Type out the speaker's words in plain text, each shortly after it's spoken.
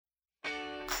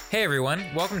Hey everyone,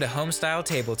 welcome to Homestyle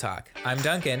Table Talk. I'm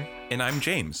Duncan. And I'm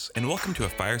James, and welcome to a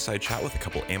fireside chat with a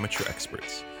couple amateur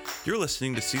experts. You're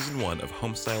listening to Season 1 of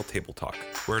Homestyle Table Talk,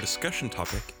 where our discussion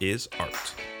topic is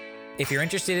art. If you're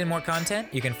interested in more content,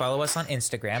 you can follow us on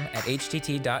Instagram at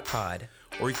htt.pod.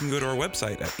 Or you can go to our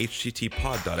website at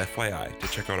httpod.fyi to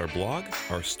check out our blog,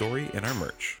 our story, and our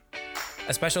merch.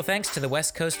 A special thanks to the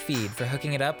West Coast Feed for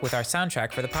hooking it up with our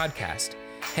soundtrack for the podcast.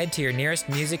 Head to your nearest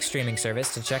music streaming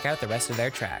service to check out the rest of their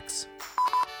tracks.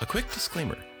 A quick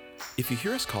disclaimer. If you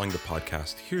hear us calling the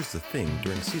podcast Here's the Thing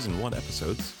during Season 1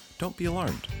 episodes, don't be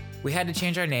alarmed. We had to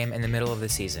change our name in the middle of the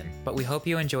season, but we hope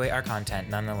you enjoy our content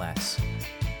nonetheless.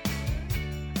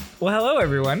 Well, hello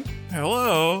everyone.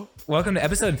 Hello. Welcome to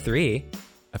episode 3.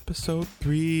 Episode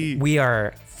 3. We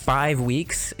are 5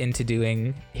 weeks into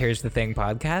doing Here's the Thing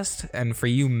podcast, and for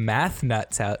you math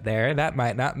nuts out there, that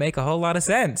might not make a whole lot of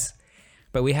sense.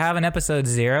 But we have an episode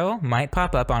 0, might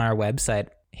pop up on our website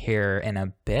here in a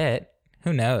bit.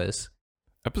 Who knows?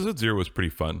 Episode 0 was pretty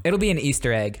fun. It'll be an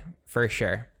Easter egg, for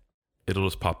sure. It'll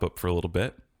just pop up for a little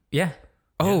bit. Yeah.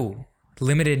 Oh,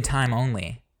 limited time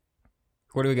only.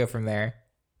 Where do we go from there?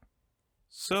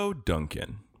 So,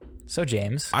 Duncan. So,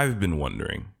 James. I've been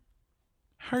wondering,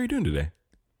 how are you doing today?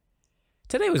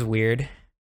 Today was weird.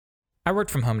 I worked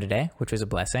from home today, which was a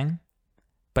blessing.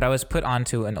 But I was put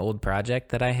onto an old project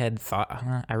that I had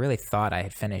I really thought I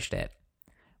had finished it.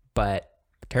 But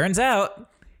turns out,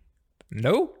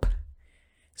 nope.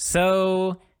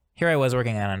 So here I was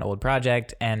working on an old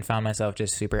project and found myself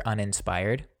just super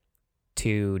uninspired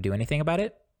to do anything about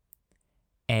it.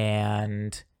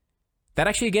 And that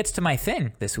actually gets to my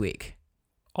thing this week.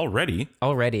 Already,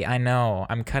 I know.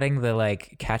 I'm cutting the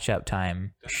catch-up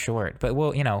time short. But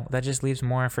well, that just leaves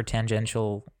more for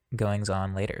tangential goings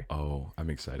on later. Oh, I'm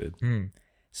excited.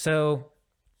 So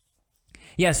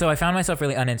I found myself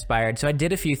really uninspired. So I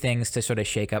did a few things to sort of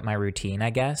shake up my routine,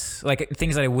 I guess. Like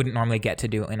things that I wouldn't normally get to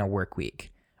do in a work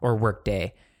week or work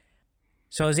day.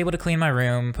 So I was able to clean my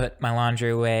room, put my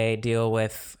laundry away, deal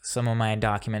with some of my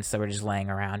documents that were just laying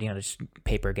around. Just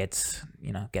paper gets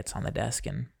on the desk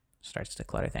and starts to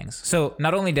clutter things. So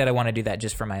not only did I want to do that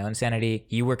just for my own sanity,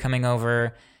 you were coming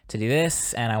over to do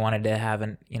this, and I wanted to have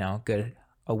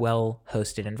a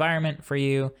well-hosted environment for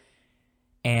you.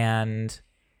 And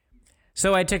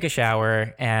so I took a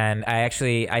shower, and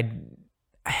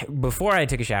before I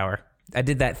took a shower, I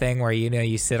did that thing where,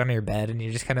 you sit on your bed and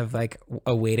you're just kind of like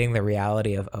awaiting the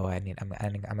reality of, I'm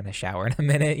going to shower in a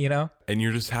minute, And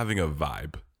you're just having a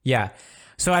vibe. Yeah.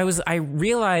 So I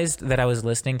realized that I was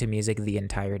listening to music the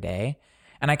entire day,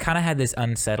 and I kind of had this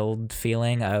unsettled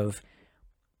feeling of,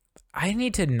 I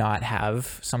need to not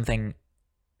have something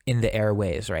in the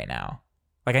airways right now.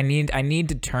 Like I need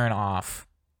to turn off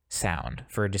sound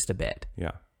for just a bit.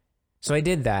 Yeah. So I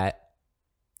did that,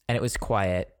 and it was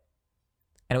quiet,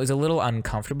 and it was a little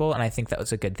uncomfortable, and I think that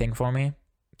was a good thing for me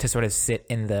to sort of sit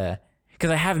in because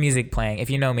I have music playing.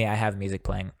 If you know me, I have music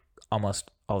playing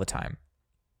almost all the time.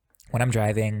 When I'm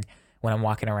driving, when I'm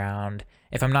walking around,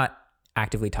 if I'm not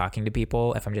actively talking to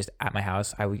people, if I'm just at my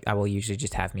house, I will usually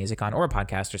just have music on or a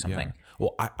podcast or something. Yeah.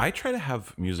 Well, I try to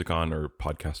have music on or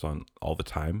podcast on all the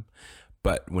time,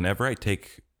 but whenever I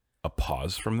take a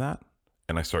pause from that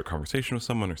and I start a conversation with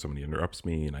someone or somebody interrupts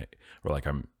me and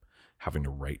I'm having to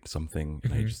write something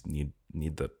and I just need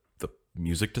the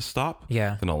music to stop,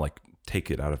 yeah, then I'll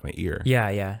take it out of my ear. Yeah,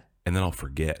 yeah. And then I'll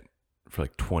forget for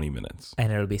 20 minutes.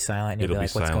 And it'll be silent and you'll be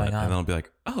like, what's going on? And then I'll be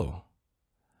like, oh,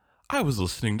 I was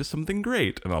listening to something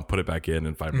great. And I'll put it back in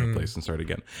and find my place and start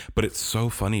again. But it's so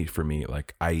funny for me.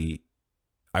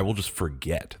 I will just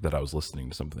forget that I was listening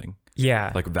to something.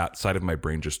 Yeah. That side of my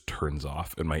brain just turns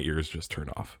off and my ears just turn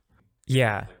off.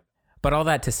 Yeah. But all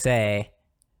that to say,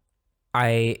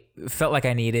 I felt like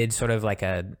I needed sort of like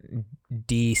a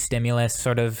de-stimulus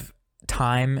sort of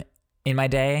time in my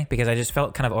day because I just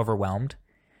felt kind of overwhelmed.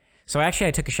 So I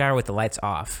took a shower with the lights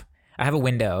off. I have a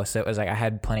window, so it was I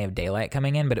had plenty of daylight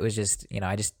coming in, but it was just,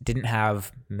 I just didn't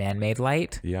have man-made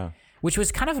light. Yeah. Which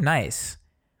was kind of nice.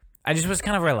 I just was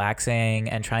kind of relaxing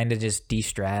and trying to just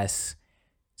de-stress.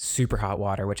 Super hot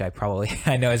water, which I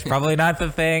know is probably not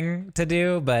the thing to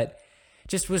do, but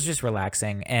was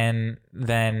relaxing. And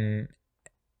then,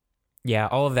 yeah,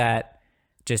 all of that,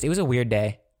 it was a weird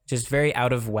day. Just very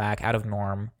out of whack, out of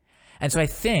norm. And so I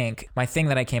think my thing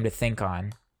that I came to think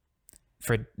on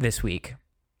for this week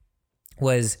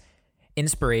was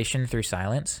inspiration through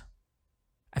silence.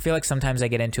 I feel like sometimes I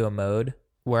get into a mode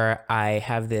where I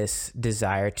have this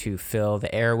desire to fill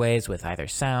the airways with either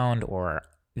sound or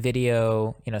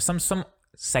video, some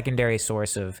secondary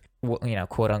source of,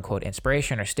 quote unquote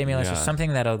inspiration or stimulus or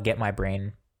something that'll get my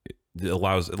brain it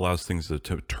allows things to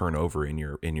turn over in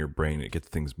your brain. It gets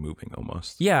things moving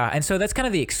almost. Yeah. And so that's kind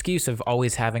of the excuse of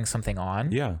always having something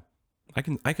on. Yeah. I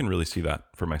can really see that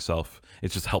for myself.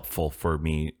 It's just helpful for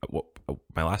me.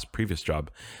 My last previous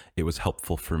job, it was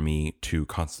helpful for me to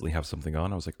constantly have something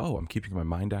on. I was like, oh, I'm keeping my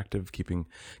mind active, keeping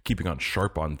on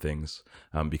sharp on things,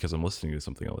 because I'm listening to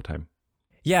something all the time.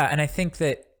 Yeah. And I think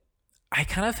that I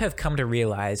kind of have come to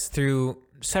realize through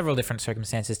several different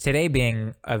circumstances, today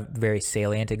being a very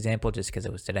salient example just because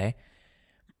it was today,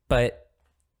 but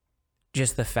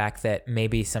just the fact that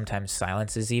maybe sometimes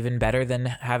silence is even better than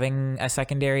having a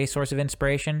secondary source of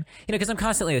inspiration, because I'm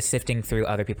constantly sifting through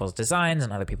other people's designs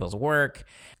and other people's work.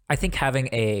 I think having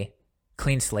a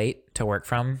clean slate to work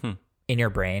from in your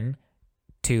brain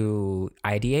to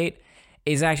ideate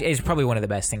is probably one of the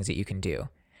best things that you can do.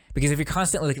 Because if you're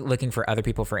constantly looking for other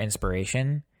people for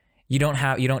inspiration, you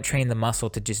don't train the muscle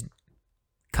to just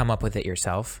come up with it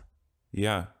yourself.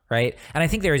 Yeah. Right. And I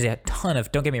think there is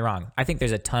don't get me wrong, I think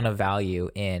there's a ton of value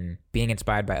in being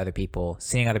inspired by other people,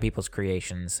 seeing other people's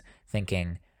creations,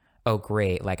 thinking, oh,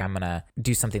 great, like I'm going to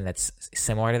do something that's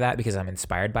similar to that because I'm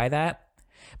inspired by that.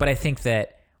 But I think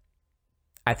that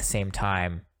at the same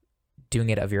time, doing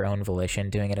it of your own volition,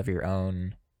 doing it of your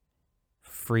own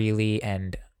freely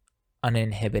and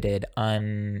uninhibited,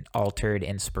 unaltered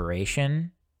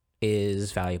inspiration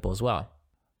is valuable as well.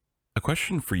 A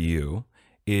question for you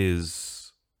is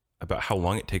about how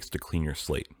long it takes to clean your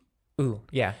slate. Ooh,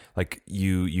 yeah. Like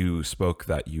you spoke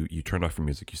that you turned off your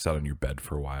music, you sat on your bed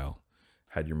for a while,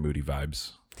 had your moody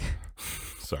vibes.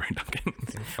 Sorry, Duncan.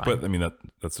 But I mean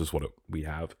that's just what we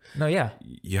have. No, yeah.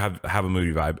 You have a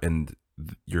moody vibe, and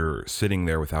you're sitting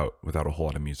there without a whole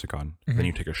lot of music on. Mm-hmm. Then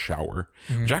you take a shower,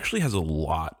 which actually has a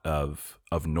lot of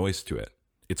noise to it.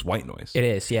 It's white noise. It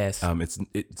is, yes.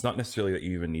 It's not necessarily that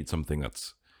you even need something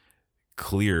that's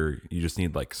clear. You just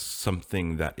need like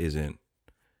something that isn't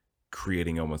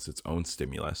creating almost its own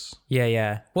stimulus.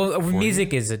 Yeah. Well,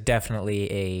 music is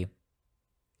definitely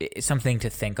something to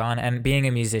think on, and being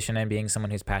a musician and being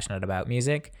someone who's passionate about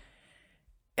music,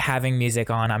 having music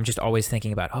on, I'm just always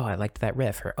thinking about, oh, I liked that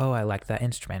riff, or oh, I liked that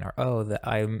instrument, or oh,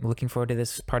 I'm looking forward to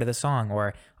this part of the song,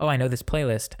 or oh, I know this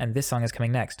playlist and this song is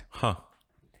coming next.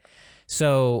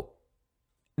 So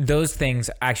those things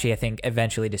actually, I think,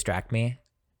 eventually distract me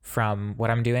from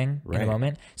what I'm doing in a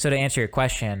moment. So to answer your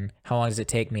question, how long does it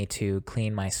take me to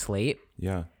clean my slate?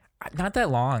 Yeah. Not that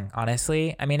long,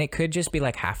 honestly. I mean, it could just be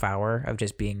like half hour of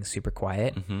just being super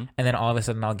quiet. And then all of a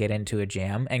sudden I'll get into a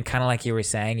jam. And kind of like you were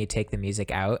saying, you take the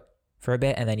music out for a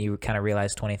bit and then you kind of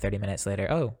realize 20, 30 minutes later,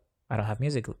 oh, I don't have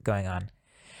music going on.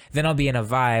 Then I'll be in a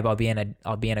vibe,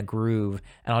 I'll be in a groove,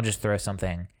 and I'll just throw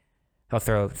something. I'll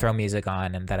throw music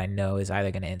on and that I know is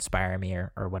either going to inspire me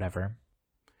or whatever.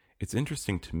 It's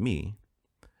interesting to me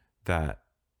that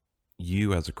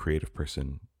you as a creative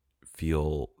person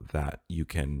feel that you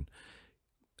can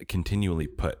continually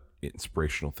put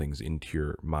inspirational things into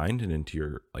your mind and into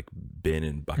your like bin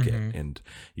and bucket, and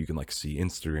you can like see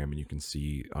Instagram and you can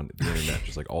see on the internet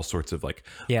just like all sorts of like,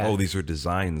 oh, these are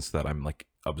designs that I'm like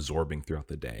absorbing throughout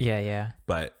the day. Yeah.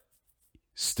 But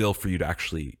still, for you to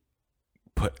actually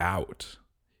put out,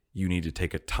 you need to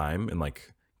take a time and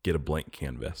like get a blank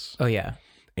canvas. Oh yeah.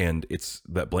 And it's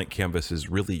that blank canvas is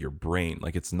really your brain.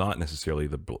 Like it's not necessarily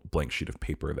the blank sheet of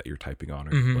paper that you're typing on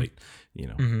or like,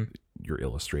 you're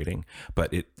illustrating,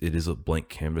 but it is a blank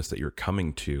canvas that you're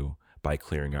coming to by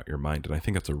clearing out your mind. And I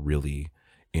think that's a really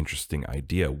interesting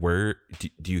idea. Where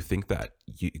do you think that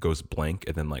it goes blank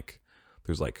and then like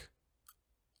there's like,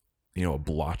 a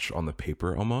blotch on the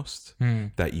paper almost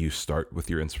that you start with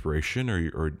your inspiration,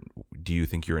 or do you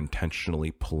think you're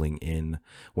intentionally pulling in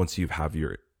once you have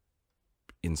your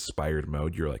inspired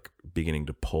mode, you're like beginning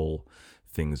to pull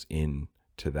things in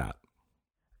to that?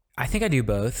 I think I do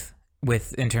both,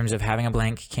 in terms of having a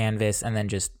blank canvas and then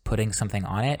just putting something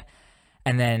on it,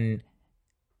 and then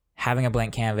having a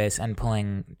blank canvas and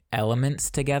pulling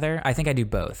elements together. I think I do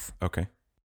both. Okay.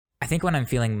 I think when I'm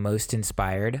feeling most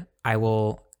inspired, I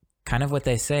will kind of what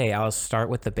they say, I'll start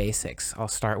with the basics. I'll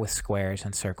start with squares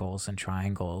and circles and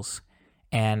triangles,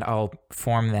 and I'll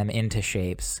form them into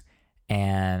shapes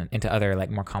and into other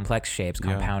like more complex shapes,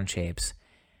 compound shapes.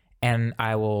 And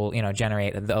I will,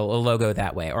 generate a logo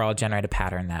that way, or I'll generate a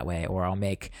pattern that way, or I'll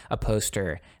make a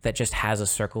poster that just has a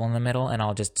circle in the middle and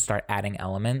I'll just start adding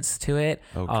elements to it.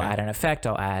 Okay. I'll add an effect,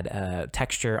 I'll add a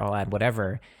texture, I'll add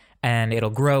whatever. And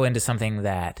it'll grow into something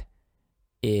that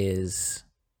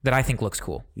I think looks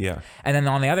cool. Yeah. And then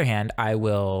on the other hand, I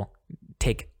will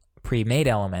take pre-made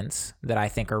elements that I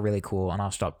think are really cool, and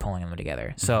I'll start pulling them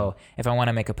together. So if I want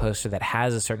to make a poster that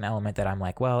has a certain element that I'm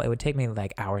like, well, it would take me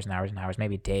like hours and hours and hours,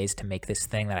 maybe days to make this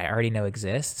thing that I already know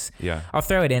exists. Yeah. I'll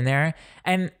throw it in there.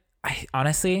 And I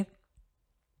honestly,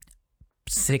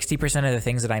 60% of the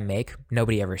things that I make,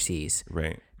 nobody ever sees.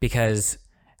 Right. Because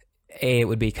A, it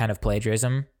would be kind of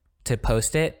plagiarism to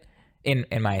post it in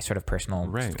my sort of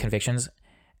personal convictions.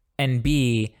 And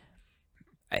B,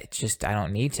 I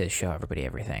don't need to show everybody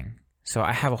everything. So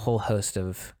I have a whole host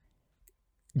of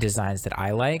designs that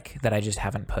I like that I just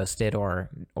haven't posted or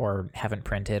haven't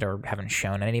printed or haven't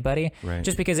shown anybody. Right.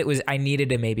 Just because I needed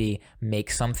to maybe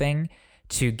make something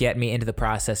to get me into the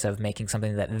process of making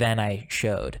something that then I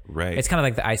showed. Right. It's kind of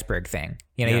like the iceberg thing.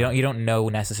 You know, you don't know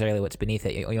necessarily what's beneath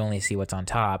it. You only see what's on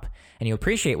top, and you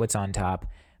appreciate what's on top,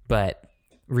 but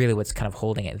really what's kind of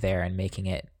holding it there and making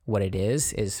it what it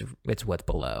is it's what's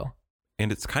below.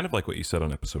 And it's kind of like what you said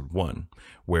on episode 1,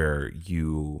 where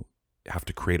you have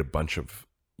to create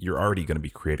you're already going to be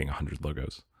creating 100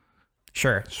 logos.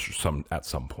 Sure. At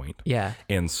some point. Yeah.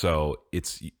 And so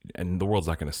and the world's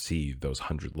not going to see those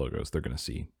 100 logos. They're going to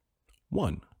see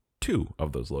 1, 2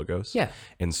 of those logos. Yeah.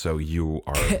 And so you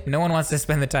are... No one wants to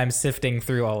spend the time sifting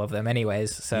through all of them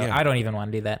anyways. So yeah. I don't even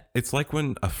want to do that. It's like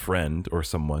when a friend or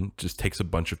someone just takes a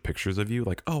bunch of pictures of you,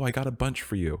 like, oh, I got a bunch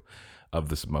for you of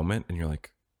this moment. And you're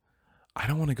like, I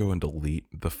don't want to go and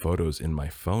delete the photos in my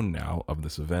phone now of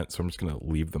this event, so I'm just going to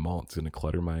leave them all. It's going to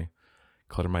clutter my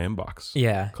inbox.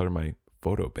 Yeah. Clutter my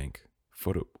photo bank.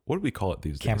 What do we call it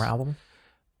these days? Camera album?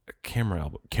 Camera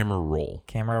album. Camera roll.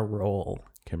 Camera roll.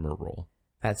 Camera roll.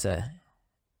 That's a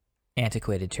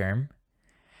antiquated term.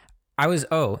 I was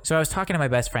talking to my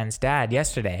best friend's dad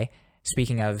yesterday,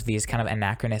 speaking of these kind of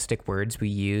anachronistic words we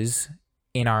use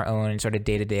in our own sort of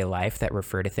day-to-day life that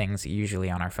refer to things usually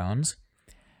on our phones.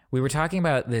 We were talking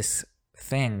about this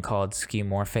thing called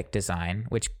skeuomorphic design,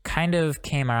 which kind of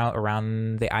came out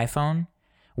around the iPhone,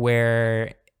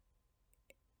 where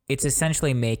it's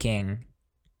essentially making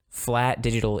flat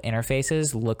digital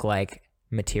interfaces look like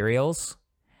materials.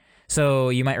 So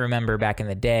you might remember back in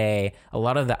the day, a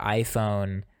lot of the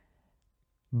iPhone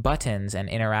buttons and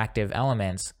interactive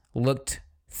elements looked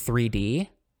 3D.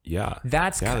 Yeah.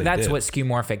 That's what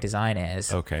skeuomorphic design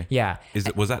is. Okay. Yeah.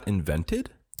 Was that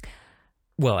invented?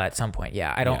 Well, at some point,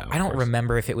 yeah. I don't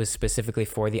remember if it was specifically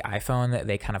for the iPhone that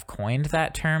they kind of coined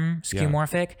that term,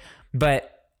 skeuomorphic.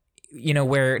 But, you know,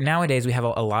 where nowadays we have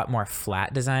a lot more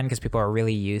flat design because people are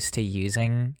really used to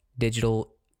using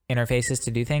digital interfaces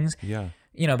to do things. Yeah.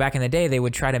 You know, back in the day, they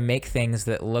would try to make things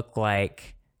that look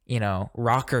like, you know,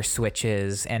 rocker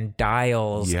switches and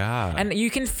dials. Yeah. And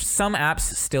some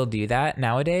apps still do that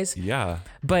nowadays. Yeah.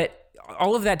 But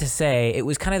all of that to say, it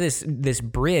was kind of this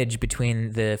bridge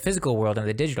between the physical world and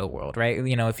the digital world, right?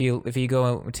 You know, if you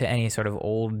go to any sort of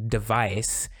old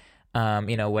device,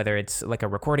 you know, whether it's like a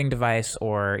recording device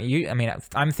or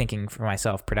I'm thinking for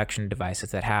myself, production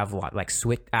devices that have a lot like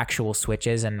actual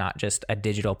switches and not just a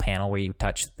digital panel where you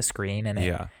touch the screen and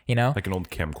you know, like an old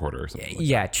camcorder or something.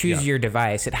 Choose your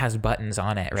device. It has buttons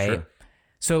on it, right? Sure.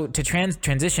 So to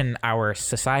transition our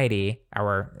society,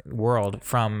 our world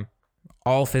from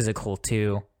all physical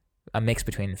to a mix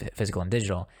between physical and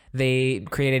digital, they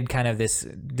created kind of this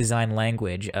design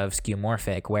language of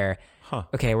skeuomorphic where,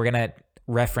 okay, we're going to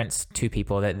reference to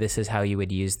people that this is how you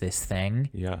would use this thing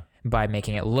by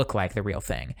making it look like the real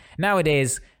thing.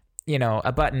 Nowadays, you know,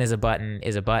 a button is a button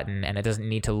is a button, and it doesn't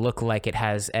need to look like it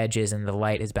has edges and the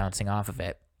light is bouncing off of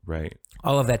it. Right.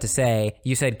 All of that to say,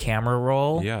 you said camera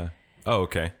roll. Yeah. Oh,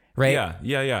 okay. Right?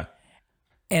 Yeah.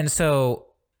 And so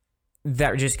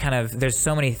that just kind of, there's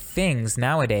so many things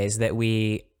nowadays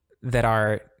that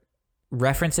are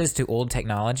references to old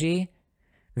technology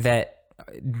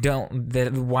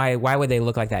why would they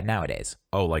look like that nowadays?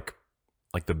 Oh, like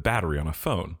the battery on a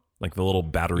phone, like the little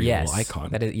battery little icon.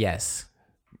 That is, yes.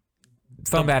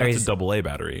 Phone batteries. That's a AA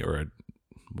battery or a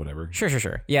whatever.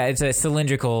 Sure. Yeah, it's a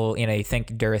cylindrical, you know, you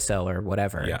think Duracell or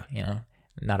whatever. Yeah. You know,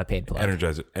 not a paid plug.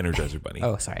 Energizer Bunny.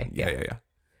 Oh, sorry. Yeah.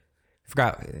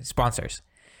 Forgot sponsors.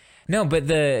 No, but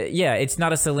it's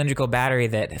not a cylindrical battery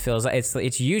that fills.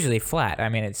 It's usually flat. I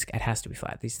mean, it has to be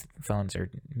flat. These phones are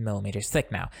millimeters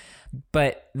thick now.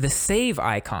 But the save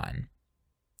icon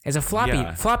is a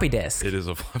floppy disk. It is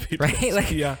a floppy right? disk.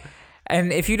 Like, yeah.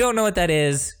 And if you don't know what that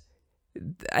is,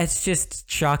 it's just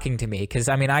shocking to me because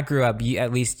I mean I grew up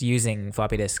at least using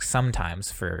floppy disks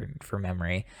sometimes for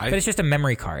memory, but it's just a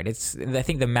memory card. I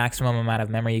think the maximum amount of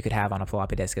memory you could have on a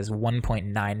floppy disk is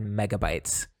 1.9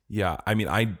 megabytes. Yeah, I mean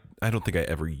I don't think I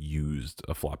ever used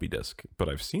a floppy disk, but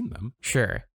I've seen them.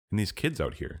 Sure. And these kids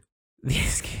out here,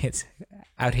 these kids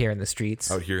out here in the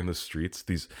streets. Out here in the streets,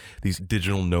 these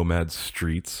digital nomad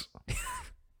streets.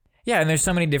 Yeah, and there's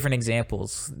so many different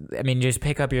examples. I mean, just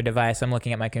pick up your device. I'm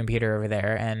looking at my computer over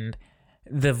there, and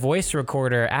the voice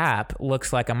recorder app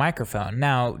looks like a microphone.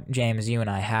 Now, James, you and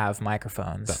I have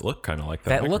microphones That look kind of like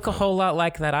that. that look a microphone. whole lot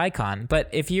like that icon. But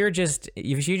if you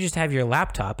just have your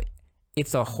laptop,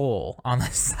 it's a hole on the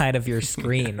side of your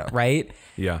screen, right?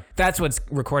 Yeah. That's what's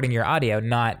recording your audio,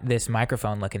 not this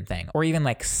microphone looking thing. Or even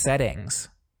like settings.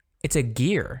 It's a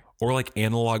gear. Or like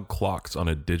analog clocks on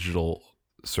a digital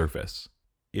surface.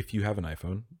 If you have an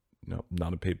iPhone, no,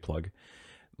 not a paid plug,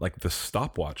 like the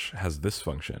stopwatch has this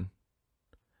function.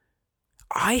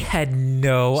 I had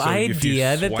no So if you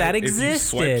idea swipe- that If you swipe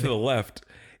existed. to the left,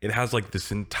 it has like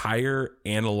this entire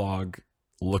analog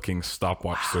looking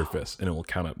stopwatch surface, and it will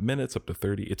count up minutes up to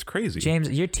 30. It's crazy. James,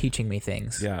 you're teaching me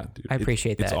things. Yeah, dude. I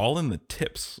appreciate It's that. all in the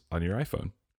tips on your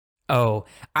iPhone. Oh,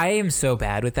 I am so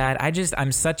bad with that.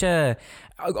 I'm such a,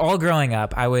 all growing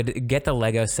up, I would get the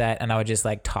Lego set and I would just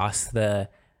like toss the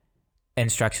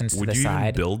instructions to the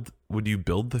side. Would you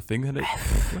build the thing that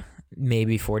it?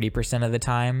 Maybe 40% of the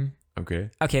time. Okay.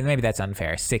 Okay, maybe that's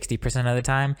unfair. 60% of the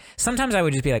time. Sometimes I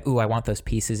would just be like, ooh, I want those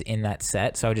pieces in that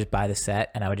set. So I would just buy the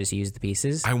set and I would just use the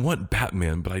pieces. I want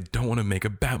Batman, but I don't want to make a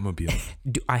Batmobile.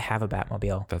 I have a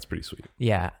Batmobile. That's pretty sweet.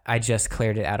 Yeah, I just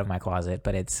cleared it out of my closet,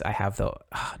 but I have the,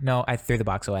 no, I threw the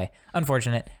box away.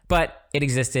 Unfortunate, but it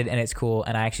existed and it's cool.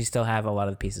 And I actually still have a lot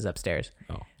of the pieces upstairs.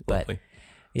 Oh, But lovely.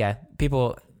 yeah,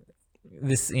 people,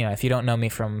 if you don't know me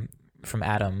from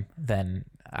Adam, then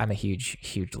I'm a huge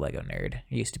Lego nerd.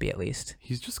 Used to be, at least.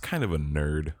 He's just kind of a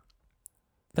nerd,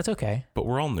 That's okay. but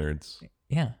we're all nerds.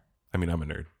 Yeah. I mean, I'm a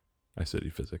nerd. I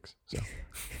studied physics, so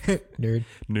Nerd.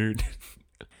 nerd.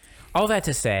 All that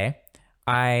to say,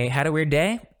 I had a weird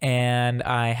day and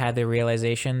I had the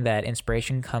realization that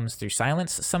inspiration comes through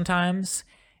silence sometimes.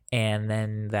 And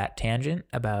then that tangent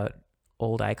about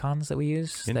old icons that we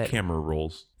use, In that camera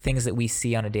rolls. things that we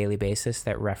see on a daily basis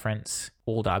that reference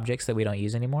old objects that we don't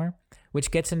use anymore,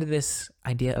 which gets into this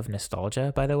idea of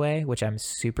nostalgia, by the way, which I'm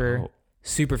super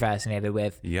fascinated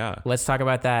with. Yeah. Let's talk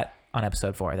about that on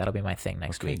episode 4. That'll be my thing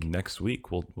next week. Next week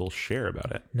we'll share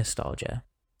about it. Nostalgia.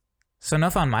 So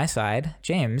enough on my side.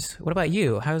 James, what about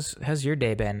you? How's your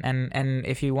day been? And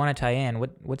if you want to tie in,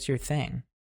 what's your thing?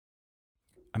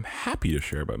 I'm happy to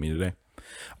share about me today.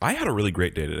 I had a really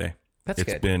great day today. That's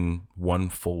It's good. been one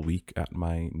full week at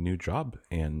my new job,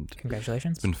 and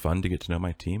Congratulations. it's been fun to get to know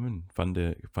my team and fun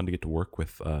to get to work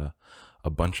with a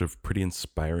bunch of pretty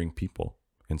inspiring people.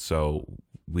 And so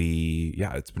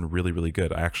it's been really, really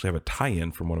good. I actually have a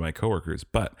tie-in from one of my coworkers,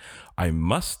 but I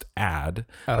must add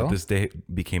that this day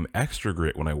became extra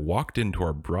great when I walked into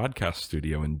our broadcast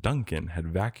studio and Duncan had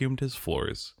vacuumed his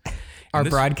floors. Our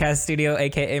broadcast studio,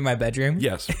 aka my bedroom.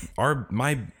 Yes,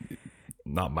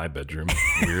 not my bedroom,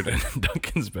 weird, and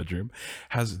Duncan's bedroom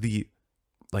has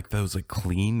those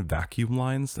clean vacuum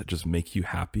lines that just make you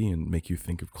happy and make you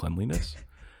think of cleanliness.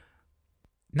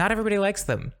 Not everybody likes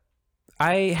them.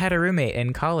 I had a roommate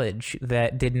in college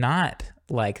that did not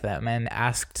like them and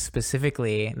asked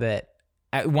specifically that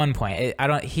at one point,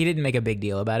 he didn't make a big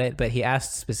deal about it, but he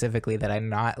asked specifically that I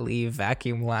not leave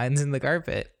vacuum lines in the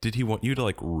carpet. Did he want you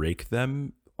to rake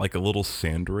them like a little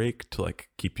sand rake to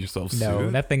keep yourself No,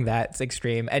 soothed? nothing that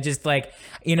extreme. I just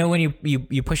when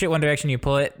you push it one direction, you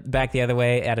pull it back the other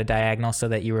way at a diagonal so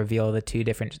that you reveal the two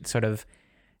different sort of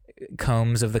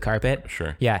combs of the carpet.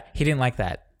 Sure. Yeah, he didn't like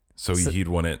that. So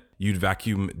you'd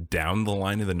vacuum down the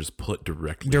line and then just pull it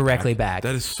directly back.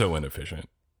 That is so inefficient.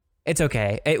 It's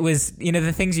okay. It was,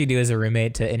 the things you do as a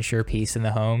roommate to ensure peace in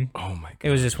the home. Oh my god. It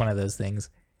was just one of those things.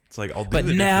 It's like I'll do But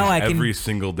the now dishes I can- every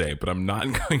single day, but I'm not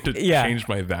going to change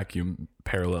my vacuum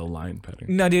parallel line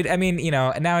pattern. No, dude, I mean,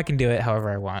 now I can do it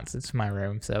however I want. It's my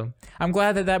room. So I'm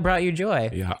glad that brought you joy.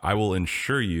 Yeah, I will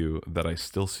ensure you that I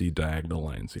still see diagonal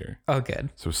lines here. Oh, good.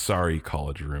 So sorry,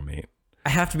 college roommate. I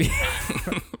have to be,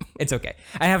 it's okay.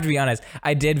 I have to be honest.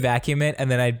 I did vacuum it and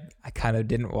then I kind of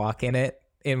didn't walk in it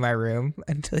in my room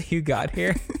until you got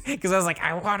here. Because I was like,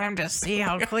 I want him to see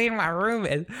how clean my room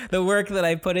is. The work that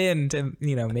I put in to,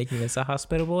 making this a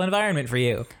hospitable environment for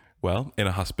you. Well, in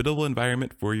a hospitable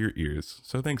environment for your ears.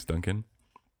 So thanks, Duncan.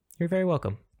 You're very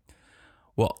welcome.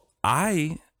 Well,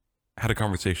 I had a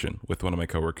conversation with one of my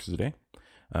coworkers today.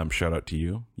 Shout out to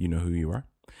you. You know who you are.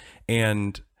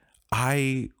 And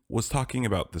I was talking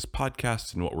about this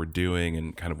podcast and what we're doing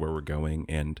and kind of where we're going.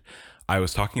 And I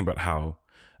was talking about how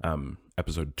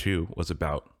episode 2 was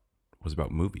about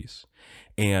movies.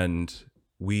 And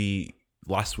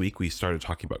last week we started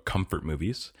talking about comfort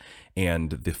movies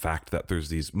and the fact that there's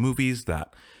these movies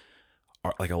that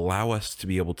like allow us to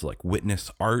be able to like witness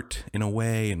art in a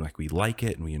way, and like we like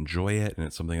it and we enjoy it, and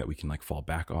it's something that we can like fall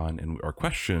back on. And our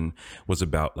question was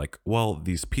about like, well,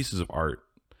 these pieces of art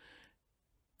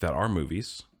that are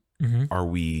movies, are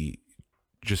we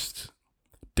just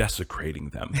desecrating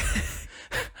them?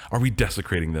 Are we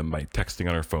desecrating them by texting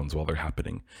on our phones while they're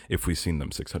happening if we've seen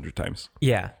them 600 times?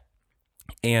 Yeah.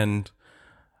 And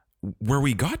where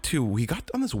we got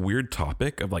on this weird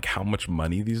topic of like how much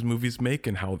money these movies make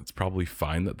and how it's probably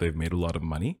fine that they've made a lot of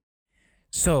money.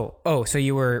 So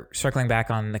you were circling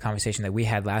back on the conversation that we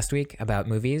had last week about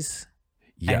movies.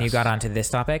 Yes. And you got onto this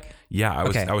topic? Yeah,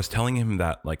 I was telling him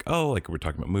that like, oh, like we're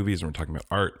talking about movies and we're talking about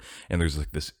art, and there's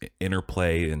like this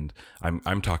interplay, and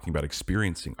I'm talking about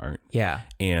experiencing art. Yeah.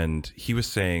 And he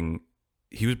was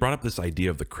brought up this idea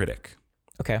of the critic.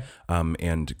 Okay.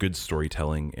 And good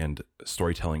storytelling and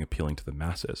storytelling appealing to the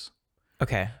masses.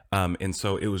 Okay. And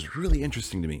so it was really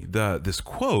interesting to me. This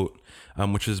quote,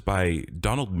 which is by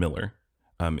Donald Miller,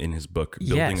 in his book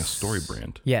Building a Story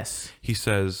Brand. Yes. He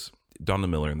says,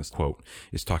 Donald Miller in this quote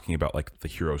is talking about like the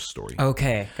hero's story.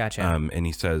 Okay, gotcha. And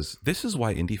he says, "This is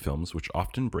why indie films, which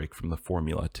often break from the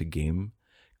formula to gain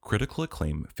critical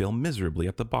acclaim, fail miserably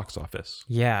at the box office.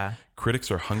 Yeah.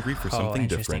 Critics are hungry for something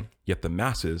interesting. different, yet the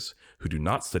masses, who do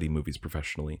not study movies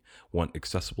professionally, want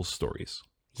accessible stories."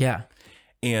 Yeah.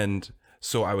 And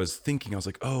so I was thinking, I was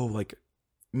like, oh, like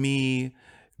me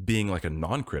being like a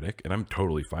non-critic, and I'm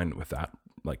totally fine with that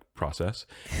like process.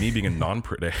 Me being a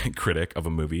non-critic of a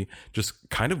movie just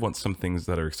kind of wants some things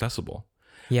that are accessible.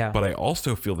 Yeah. But I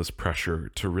also feel this pressure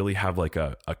to really have like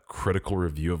a critical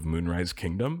review of Moonrise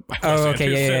Kingdom by Wes Oh, okay.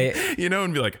 Anderson, Yeah. you know,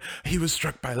 and be like, he was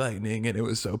struck by lightning and it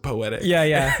was so poetic.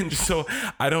 Yeah. And so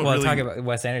I don't Well, really talk about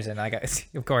Wes Anderson, like,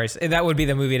 of course. That would be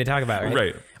the movie to talk about, right?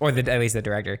 Right. Or at least the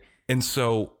director. And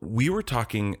so we were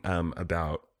talking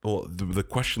about, well, the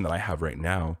question that I have right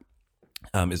now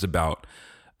is about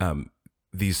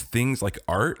these things like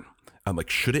art. Like,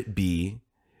 should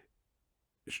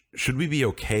we be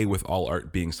okay with all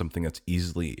art being something that's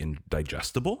easily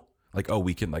digestible? Like, oh,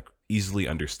 we can like easily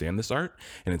understand this art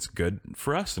and it's good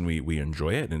for us and we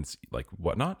enjoy it and it's like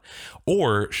whatnot?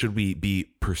 Or should we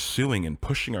be pursuing and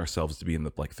pushing ourselves to be in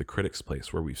the critic's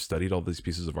place where we've studied all these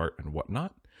pieces of art and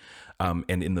whatnot? And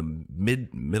in the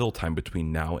middle time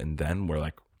between now and then,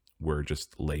 we're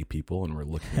just lay people and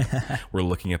we're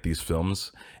looking at these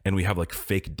films and we have like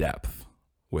fake depth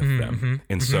with them.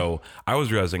 And so I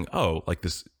was realizing, oh, like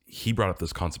this, he brought up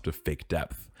this concept of fake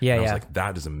depth. Yeah. And I was like,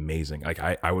 that is amazing. Like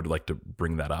I would like to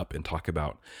bring that up and talk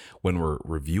about when we're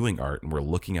reviewing art and we're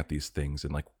looking at these things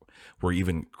and like, we're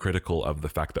even critical of the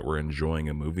fact that we're enjoying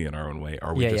a movie in our own way.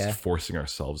 Are we forcing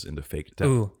ourselves into fake depth?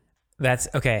 Ooh, that's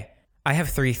okay. I have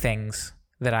 3 things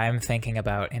that I'm thinking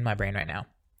about in my brain right now.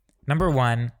 Number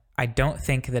 1, I don't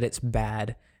think that it's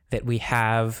bad that we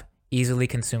have easily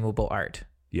consumable art.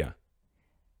 Yeah.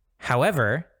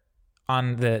 However,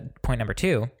 on the point number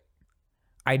 2,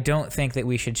 I don't think that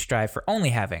we should strive for only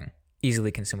having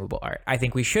easily consumable art. I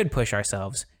think we should push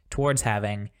ourselves towards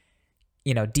having,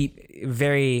 I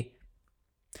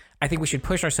think we should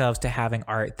push ourselves to having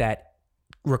art that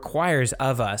requires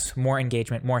of us more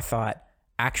engagement, more thought,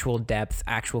 actual depth,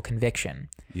 actual conviction.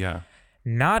 Yeah.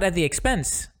 Not at the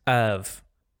expense of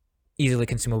easily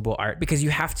consumable art, because you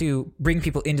have to bring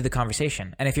people into the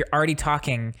conversation. And if you're already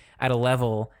talking at a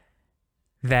level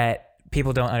that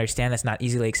people don't understand, that's not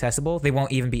easily accessible, they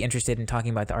won't even be interested in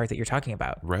talking about the art that you're talking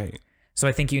about. Right. So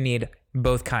I think you need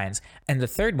both kinds. And the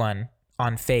third one,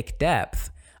 on fake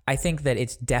depth, I think that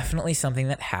it's definitely something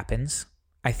that happens.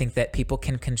 I think that people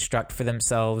can construct for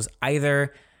themselves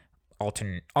either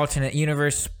alternate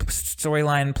universe,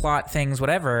 storyline, plot things,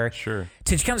 whatever. Sure.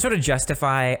 To kind of sort of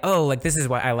justify, oh, like this is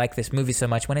why I like this movie so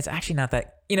much, when it's actually not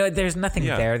that, there's nothing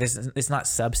there. It's not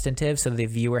substantive. So the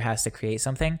viewer has to create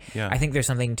something. Yeah. I think there's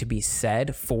something to be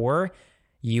said for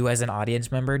you as an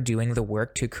audience member doing the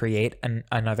work to create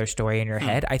another story in your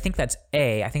head. I think that's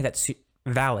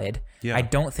valid. Yeah. I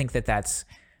don't think that that's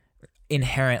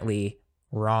inherently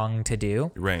wrong to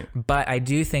do. Right. But I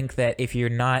do think that if you're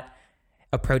not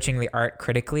approaching the art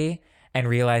critically and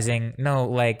realizing, no,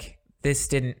 like this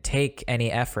didn't take any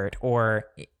effort, or,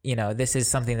 this is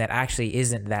something that actually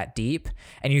isn't that deep,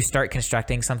 and you start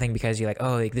constructing something because you're like,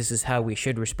 oh, like this is how we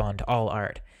should respond to all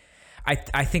art.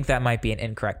 I think that might be an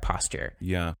incorrect posture.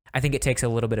 Yeah. I think it takes a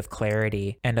little bit of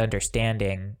clarity and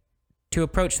understanding to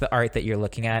approach the art that you're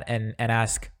looking at and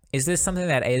ask, is this something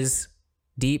that is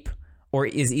deep or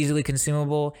is easily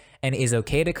consumable and is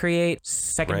okay to create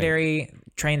secondary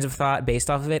trains of thought based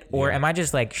off of it? Or am I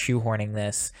just like shoehorning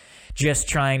this, just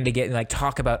trying to get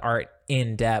talk about art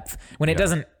in depth when it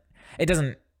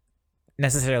doesn't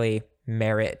necessarily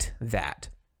merit that.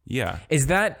 Yeah. Does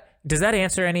that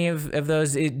answer any of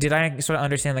those? Did I sort of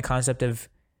understand the concept of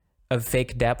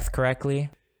fake depth correctly?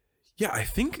 Yeah, I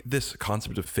think this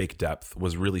concept of fake depth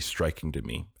was really striking to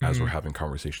me as we're having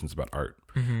conversations about art,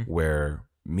 where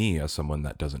me, as someone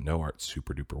that doesn't know art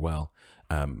super duper well,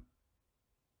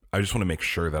 I just want to make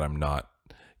sure that I'm not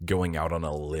going out on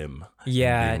a limb.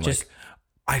 Yeah, being just like,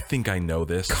 I think I know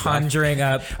this. conjuring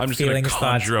up I'm just going feelings, to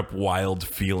conjure up wild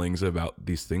feelings about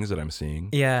these things that I'm seeing.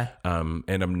 Yeah. And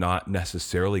I'm not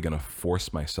necessarily going to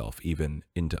force myself even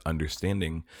into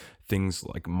understanding things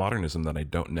like modernism that I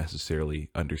don't necessarily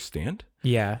understand.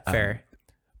 Yeah, fair.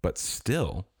 But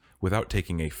still, without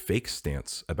taking a fake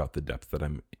stance about the depth that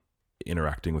I'm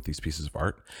interacting with these pieces of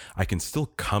art, I can still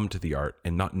come to the art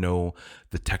and not know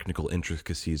the technical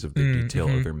intricacies of their detail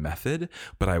or their method,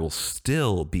 but I will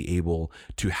still be able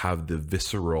to have the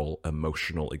visceral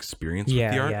emotional experience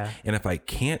with the art. Yeah. And if I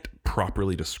can't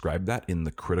properly describe that in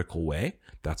the critical way,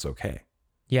 that's okay.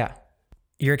 Yeah.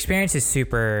 Your experience is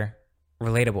super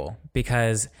relatable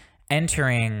because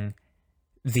entering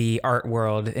the art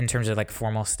world in terms of like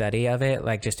formal study of it,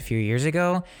 like just a few years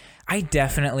ago, I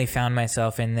definitely found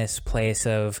myself in this place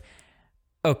of,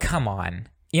 oh, come on.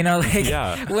 You know,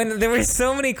 like when there were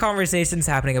so many conversations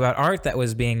happening about art that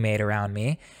was being made around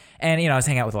me. And, you know, I was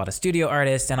hanging out with a lot of studio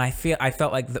artists, and I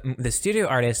felt like the studio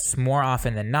artists more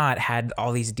often than not had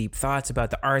all these deep thoughts about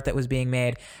the art that was being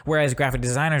made, whereas graphic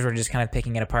designers were just kind of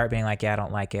picking it apart, being like, yeah, I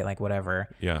don't like it, like whatever.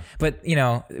 Yeah. But, you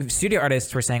know, studio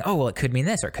artists were saying, oh, well, it could mean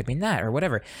this or it could mean that or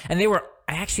whatever. And it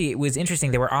was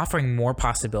interesting. They were offering more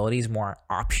possibilities, more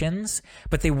options,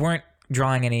 but they weren't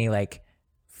drawing any like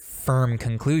firm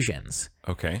conclusions.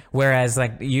 Okay. Whereas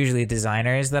like usually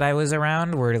designers that I was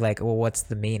around were like, well, what's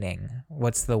the meaning?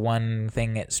 What's the one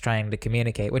thing it's trying to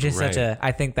communicate? Which is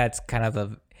I think that's kind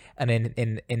of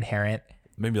an inherent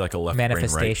maybe like a left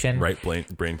manifestation, brain,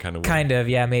 right brain kind of way. Kind of,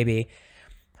 yeah, maybe.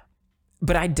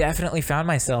 But I definitely found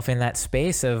myself in that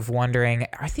space of wondering,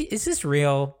 is this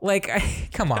real? Like,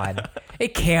 come on.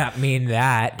 It can't mean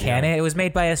that, can it? It was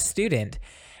made by a student.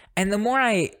 And the more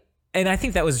and I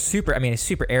think that was it's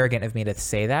super arrogant of me to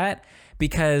say that,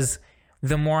 because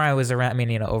the more I was around,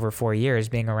 over 4 years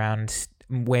being around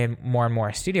way more and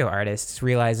more studio artists,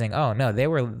 realizing, oh no, they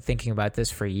were thinking about this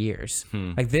for years.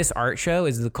 Like this art show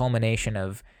is the culmination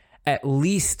of at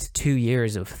least 2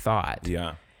 years of thought.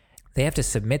 Yeah. They have to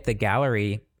submit the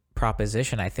gallery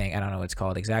proposition, I think. I don't know what it's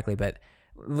called exactly, but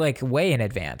like way in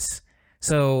advance.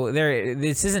 So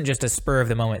this isn't just a spur of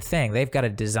the moment thing. They've got to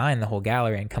design the whole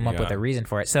gallery and come up with a reason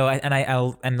for it. So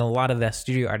and a lot of the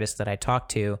studio artists that I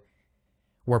talked to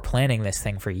were planning this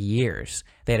thing for years.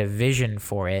 They had a vision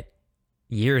for it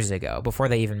years ago before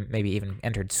they even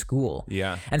entered school.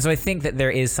 Yeah. And so I think that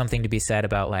there is something to be said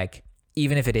about like,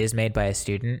 even if it is made by a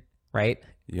student, right?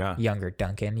 Yeah. Younger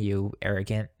Duncan, you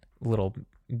arrogant little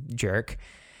jerk,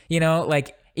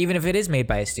 like even if it is made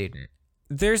by a student,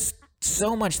 there's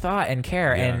so much thought and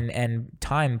care and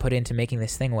time put into making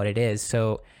this thing what it is.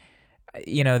 So,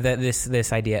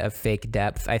 this idea of fake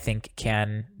depth, I think,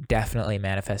 can definitely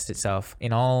manifest itself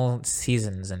in all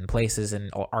seasons and places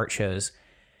and art shows.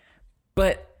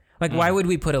 But like, why would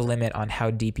we put a limit on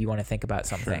how deep you want to think about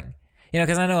something? Sure.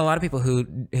 Because I know a lot of people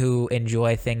who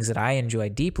enjoy things that I enjoy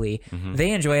deeply,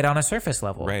 they enjoy it on a surface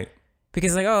level. Right.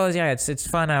 Because like, oh yeah, it's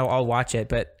fun. I'll watch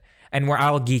it, and where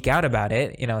I'll geek out about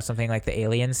it, something like the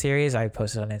Alien series. I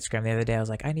posted on Instagram the other day. I was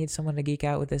like, I need someone to geek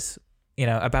out with this,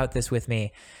 about this with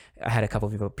me. I had a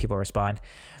couple of people respond,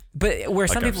 but where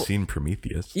some people I've seen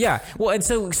Prometheus. Yeah, well, and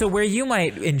so where you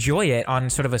might enjoy it on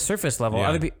sort of a surface level,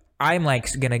 other people, I'm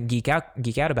like gonna geek out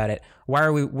about it. Why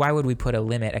would we put a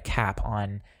limit, a cap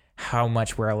on how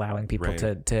much we're allowing people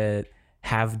to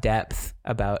have depth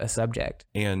about a subject?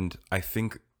 And I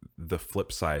think the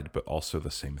flip side, but also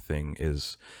the same thing,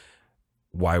 is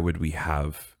why would we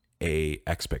have a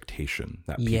expectation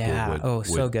that people would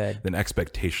so good. An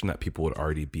expectation that people would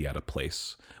already be at a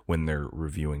place when they're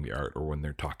reviewing the art or when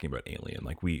they're talking about Alien.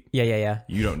 Like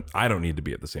I don't need to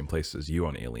be at the same place as you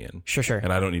on Alien. Sure.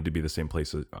 And I don't need to be the same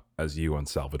place as you on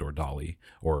Salvador Dali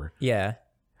or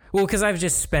well, because I've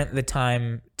just spent the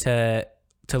time to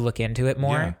look into it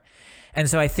more. Yeah. And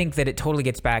so I think that it totally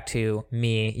gets back to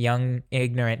me, young,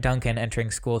 ignorant Duncan, entering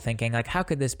school thinking, like, how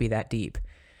could this be that deep?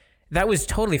 That was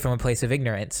totally from a place of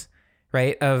ignorance,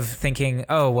 right? Of thinking,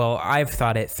 oh, well, I've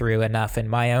thought it through enough in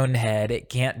my own head. It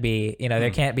can't be,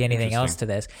 there can't be anything else to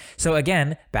this. So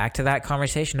again, back to that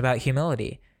conversation about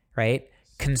humility, right?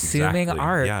 Consuming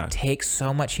art takes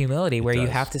so much humility where you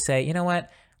have to say, you know what?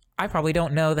 I probably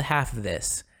don't know the half of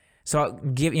this. So I'll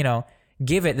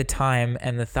give it the time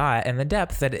and the thought and the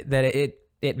depth that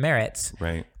it merits.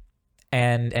 Right.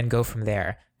 and go from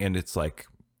there. And it's like,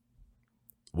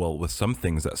 well, with some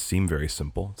things that seem very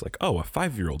simple, it's like, oh, a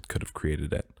 5-year-old could have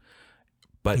created it.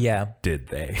 But did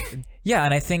they? Yeah,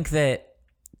 and I think that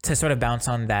to sort of bounce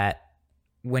on that,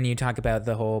 when you talk about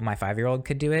the whole my 5-year-old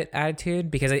could do it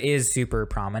attitude, because it is super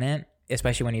prominent,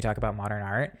 especially when you talk about modern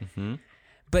art. Mm-hmm.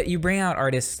 But you bring out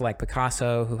artists like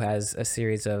Picasso, who has a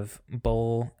series of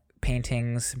bull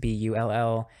paintings,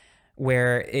 Bull,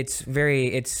 where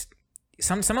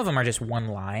some of them are just one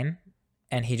line,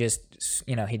 and he just,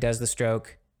 he does the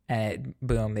stroke, and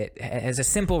it has a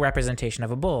simple representation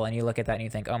of a bull, and you look at that and you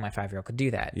think, oh, my 5-year-old could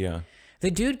do that. Yeah.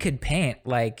 The dude could paint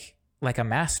like a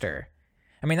master.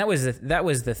 I mean, that was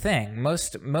the thing.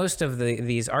 Most of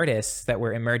these artists that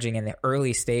were emerging in the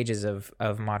early stages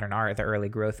of modern art, the early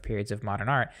growth periods of modern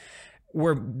art,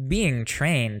 were being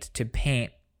trained to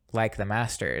paint like the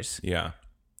masters. Yeah.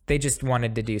 They just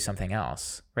wanted to do something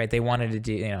else, right? They wanted to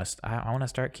do, I want to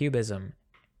start Cubism.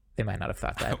 They might not have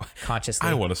thought that consciously.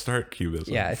 I want to start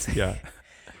Cubism. Yeah. Yeah.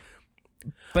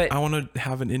 But I want to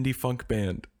have an indie funk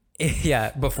band.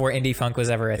 Yeah, before indie funk was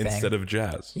ever a thing. Instead of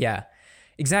jazz. Yeah,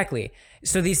 exactly.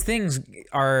 So these things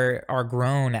are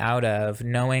grown out of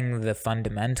knowing the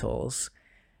fundamentals.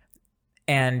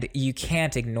 And you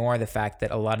can't ignore the fact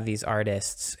that a lot of these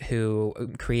artists who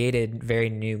created very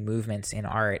new movements in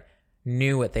art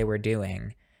knew what they were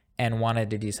doing and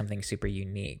wanted to do something super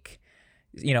unique.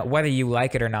 Whether you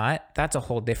like it or not, that's a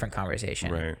whole different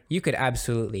conversation. Right. You could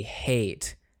absolutely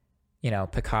hate,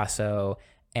 Picasso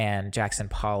and Jackson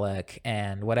Pollock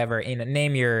and whatever.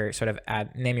 Name your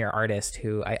artist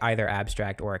who either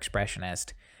abstract or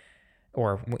expressionist,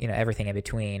 or everything in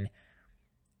between.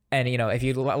 And if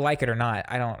you like it or not,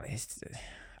 I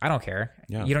don't care.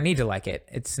 Yeah. You don't need to like it.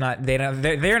 It's not.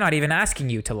 They're not even asking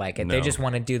you to like it. No. They just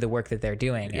want to do the work that they're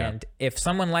doing. Yeah. And if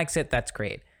someone likes it, that's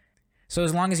great. So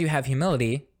as long as you have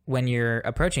humility when you're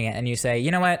approaching it, and you say,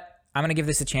 you know what, I'm gonna give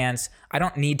this a chance. I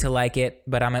don't need to like it,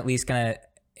 but I'm at least gonna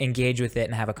engage with it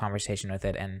and have a conversation with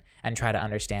it and try to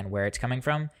understand where it's coming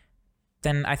from,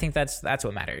 then I think that's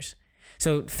what matters.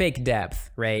 So fake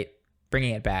depth, right?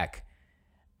 Bringing it back.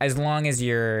 As long as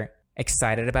you're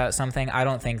excited about something, I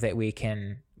don't think that we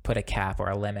can put a cap or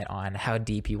a limit on how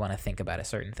deep you want to think about a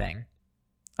certain thing.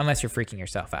 Unless you're freaking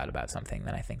yourself out about something,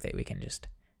 then I think that we can just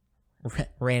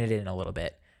rein it in a little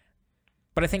bit.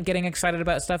 But I think getting excited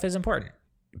about stuff is important.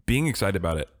 Being excited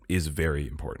about it is very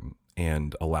important.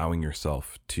 And allowing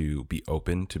yourself to be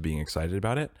open to being excited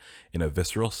about it in a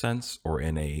visceral sense or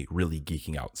in a really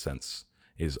geeking out sense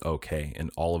is okay.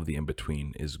 And all of the in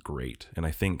between is great. And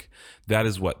I think that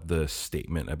is what the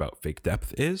statement about fake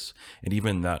depth is. And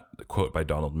even that quote by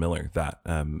Donald Miller, that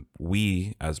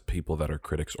we as people that are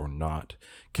critics or not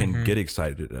can get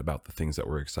excited about the things that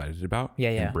we're excited about.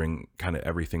 And bring kind of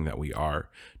everything that we are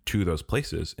to those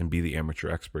places and be the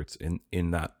amateur experts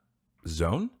in that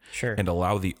zone. Sure. And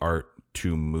allow the art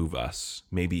to move us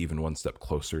maybe even one step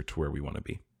closer to where we want to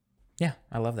be. Yeah,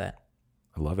 I love that.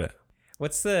 I love it.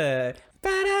 What's the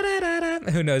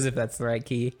who knows if that's the right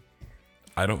key?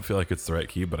 I don't feel like it's the right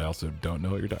key, but I also don't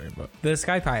know what you're talking about. The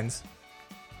Sky Pines.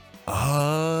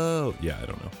 Oh, yeah, I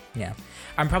don't know. Yeah.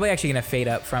 I'm probably actually going to fade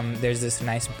up from, there's this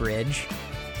nice bridge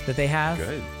that they have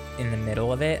in the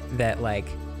middle of it that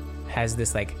has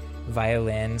this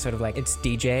violin, sort of it's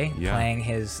DJ playing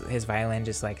his violin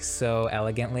just so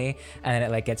elegantly, and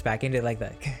then it gets back into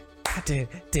the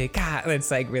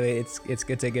it's really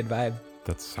it's a good vibe.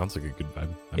 That sounds like a good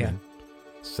vibe. I mean,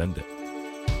 send it.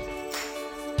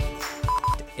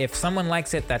 If someone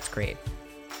likes it, that's great.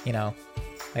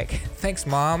 Thanks,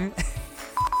 Mom.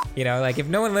 If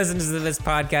no one listens to this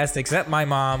podcast except my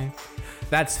mom,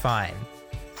 that's fine.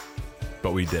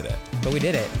 But we did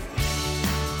it.